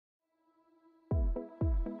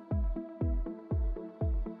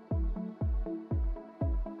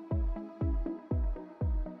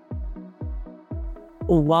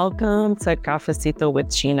Welcome to Cafecito with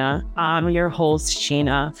Shena. I'm your host,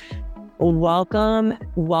 Shena. Welcome.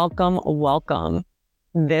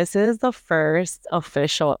 This is the first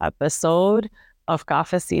official episode of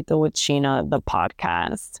Cafecito with Shena, the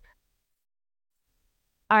podcast.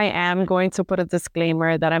 I am going to put a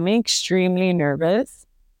disclaimer that I'm extremely nervous.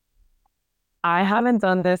 I haven't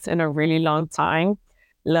done this in a really long time,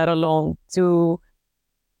 let alone do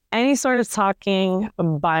any sort of talking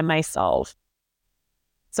by myself.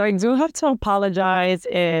 So I do have to apologize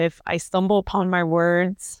if I stumble upon my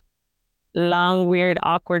words, long, weird,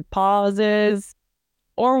 awkward pauses,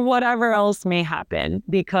 or whatever else may happen,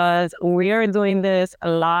 because we are doing this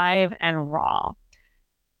live and raw.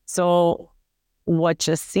 So what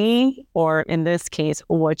you see, or in this case,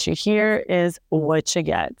 what you hear, is what you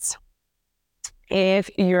get. If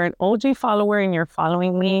you're an OG follower and you're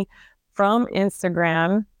following me from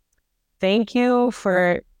Instagram, thank you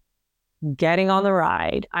for getting on the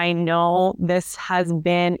ride. I know this has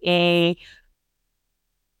been a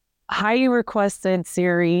highly requested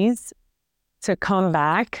series to come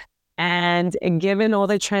back. And given all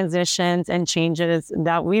the transitions and changes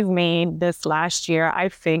that we've made this last year, I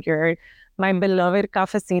figured my beloved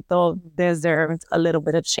Cafecito deserved a little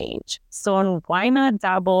bit of change. So why not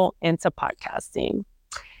dabble into podcasting?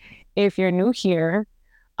 If you're new here,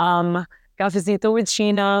 Cafecito with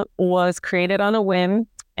Shena was created on a whim,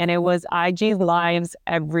 and it was IG Lives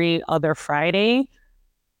every other Friday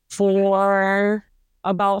for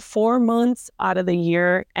about 4 months out of the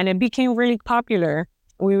year, and it became really popular.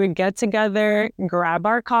 We would get together, grab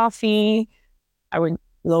our coffee. I would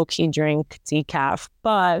low-key drink decaf,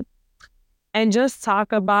 and just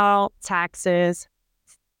talk about taxes,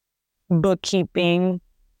 bookkeeping,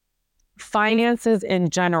 finances in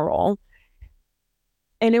general.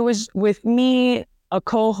 And it was with me, a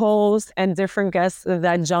co-host, and different guests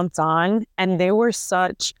that jumped on, and they were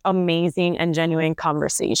such amazing and genuine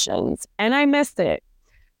conversations, and I missed it.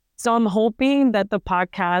 So I'm hoping that the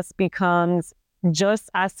podcast becomes just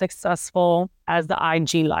as successful as the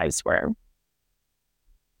IG Lives were.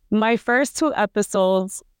 My first 2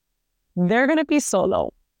 episodes, they're going to be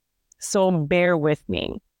solo, so bear with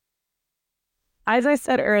me. As I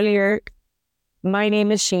said earlier, my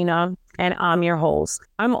name is Shena, and I'm your host.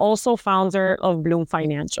 I'm also founder of Bloom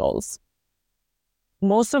Financials.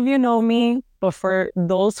 Most of you know me, but for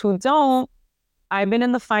those who don't, I've been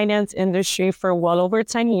in the finance industry for well over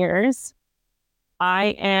 10 years.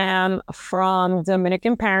 I am from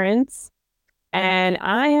Dominican parents, and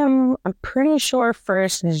I'm pretty sure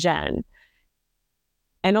first gen.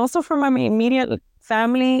 And also from my immediate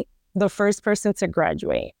family, the first person to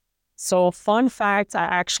graduate. So fun fact, I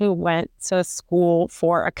actually went to school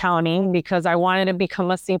for accounting because I wanted to become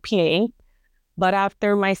a CPA. But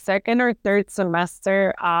after my second or third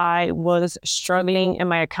semester, I was struggling in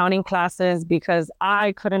my accounting classes because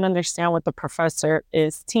I couldn't understand what the professor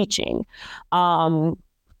is teaching. I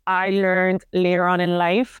learned later on in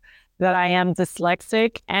life that I am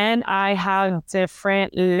dyslexic and I have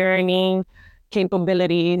different learning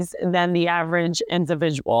capabilities than the average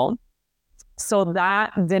individual. So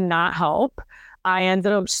that did not help. I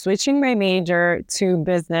ended up switching my major to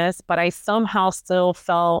business, but I somehow still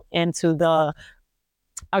fell into the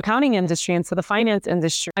accounting industry, into the finance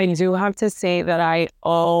industry. I do have to say that I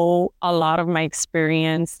owe a lot of my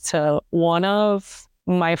experience to one of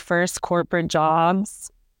my first corporate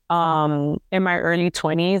jobs. In my early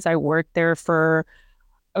 20s, I worked there for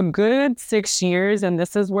a good 6 years, and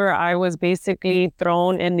this is where I was basically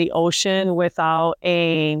thrown in the ocean without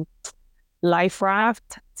a life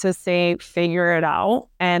raft to say, figure it out.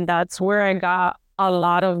 And that's where I got a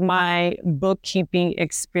lot of my bookkeeping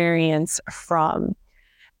experience from.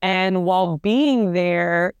 And while being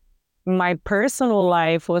there, my personal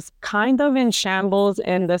life was kind of in shambles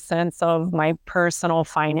in the sense of my personal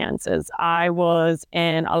finances. I was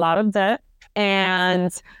in a lot of debt,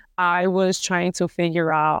 and I was trying to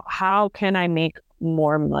figure out, how can I make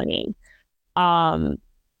more money?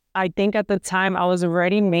 I think at the time I was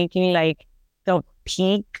already making like the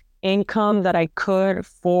peak income that I could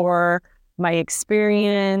for my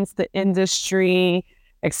experience, the industry,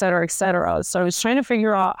 et cetera, et cetera. So I was trying to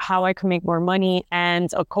figure out how I could make more money.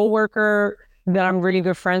 And a coworker that I'm really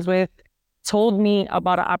good friends with told me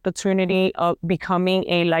about an opportunity of becoming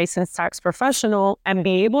a licensed tax professional and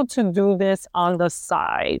be able to do this on the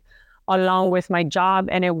side along with my job,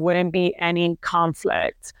 and it wouldn't be any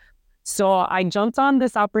conflict. So I jumped on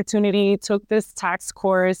this opportunity, took this tax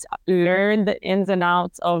course, learned the ins and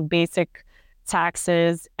outs of basic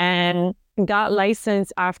taxes, and got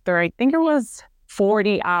licensed after, I think it was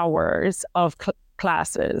 40 hours of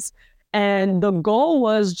classes. And the goal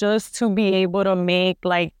was just to be able to make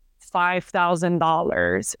like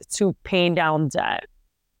 $5,000 to pay down debt.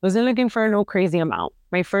 Wasn't looking for no crazy amount.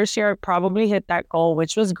 My first year, I probably hit that goal,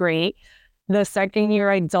 which was great. The second year,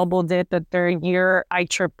 I doubled it. The third year, I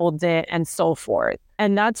tripled it, and so forth.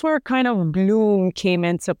 And that's where kind of Bloom came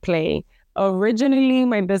into play. Originally,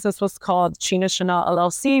 my business was called Shena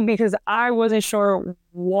LLC because I wasn't sure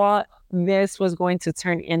what this was going to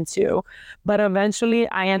turn into. But eventually,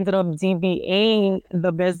 I ended up DBAing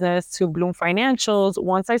the business to Bloom Financials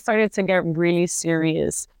once I started to get really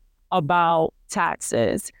serious about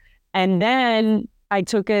taxes. And then I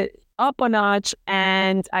took it up a notch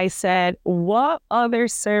and I said, what other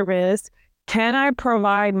service can I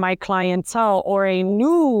provide my clientele or a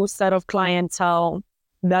new set of clientele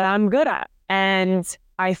that I'm good at? And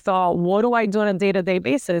I thought, what do I do on a day-to-day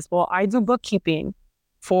basis? Well, I do bookkeeping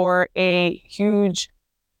for a huge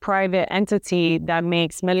private entity that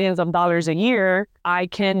makes millions of dollars a year. I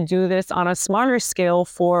can do this on a smaller scale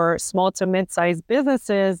for small to mid-sized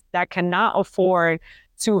businesses that cannot afford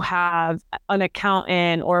to have an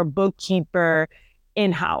accountant or a bookkeeper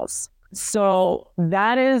in-house. So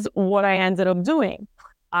that is what I ended up doing.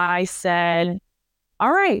 I said,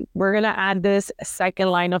 all right, we're going to add this second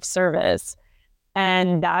line of service.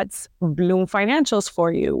 And that's Bloom Financials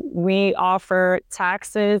for you. We offer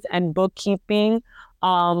taxes and bookkeeping.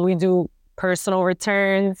 We do personal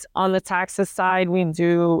returns on the taxes side. We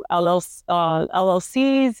do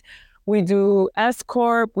LLCs. We do S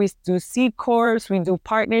Corp. We do C Corps. We do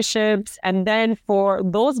partnerships. And then for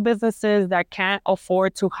those businesses that can't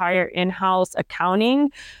afford to hire in-house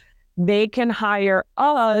accounting, they can hire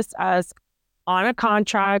us as on a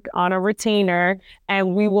contract, on a retainer,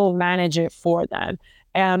 and we will manage it for them.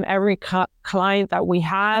 And every client that we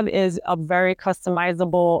have is a very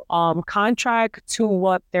customizable contract to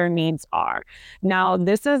what their needs are. Now,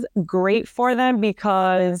 this is great for them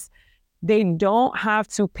because they don't have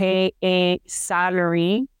to pay a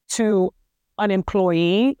salary to an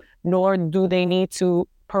employee, nor do they need to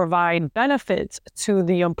provide benefits to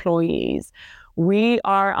the employees. We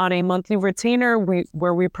are on a monthly retainer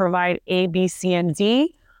where we provide A, B, C, and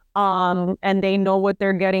D. And they know what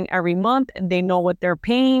they're getting every month. They know what they're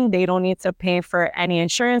paying. They don't need to pay for any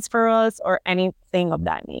insurance for us or anything of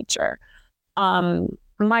that nature.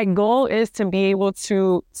 My goal is to be able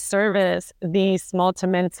to service these small to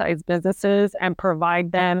mid-sized businesses and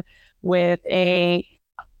provide them with a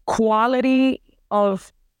quality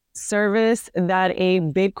of service that a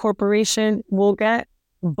big corporation will get,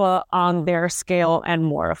 but on their scale and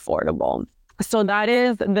more affordable. So that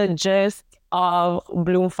is the gist of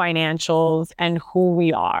Bloom Financials and who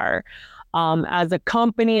we are. As a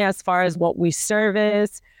company, as far as what we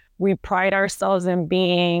service, we pride ourselves in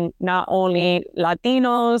being not only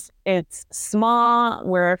Latinos, it's small,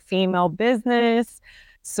 we're a female business.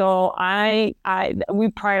 So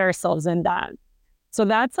we pride ourselves in that. So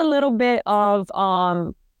that's a little bit of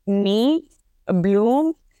me,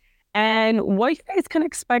 Bloom, and what you guys can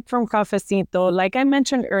expect from Cafecito. Like I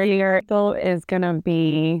mentioned earlier, though, is going to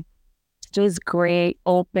be just great,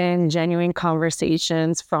 open, genuine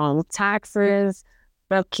conversations from taxes,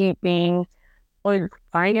 bookkeeping, or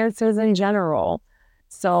finances in general.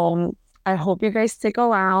 So I hope you guys stick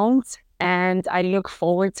around and I look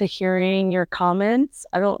forward to hearing your comments.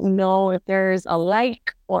 I don't know if there's a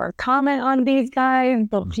like or a comment on these guys,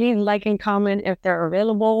 but please like and comment if they're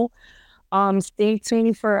available. Stay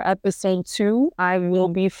tuned for episode 2. I will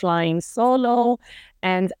be flying solo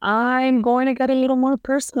and I'm going to get a little more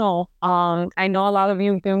personal. I know a lot of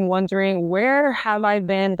you have been wondering, where have I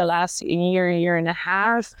been the last year and a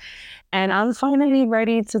half? And I'm finally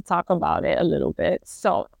ready to talk about it a little bit.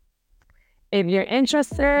 So if you're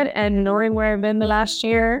interested in knowing where I've been the last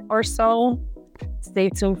year or so, stay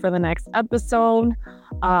tuned for the next episode.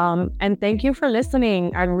 And thank you for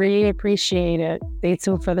listening. I really appreciate it. Stay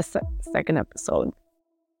tuned for the second episode.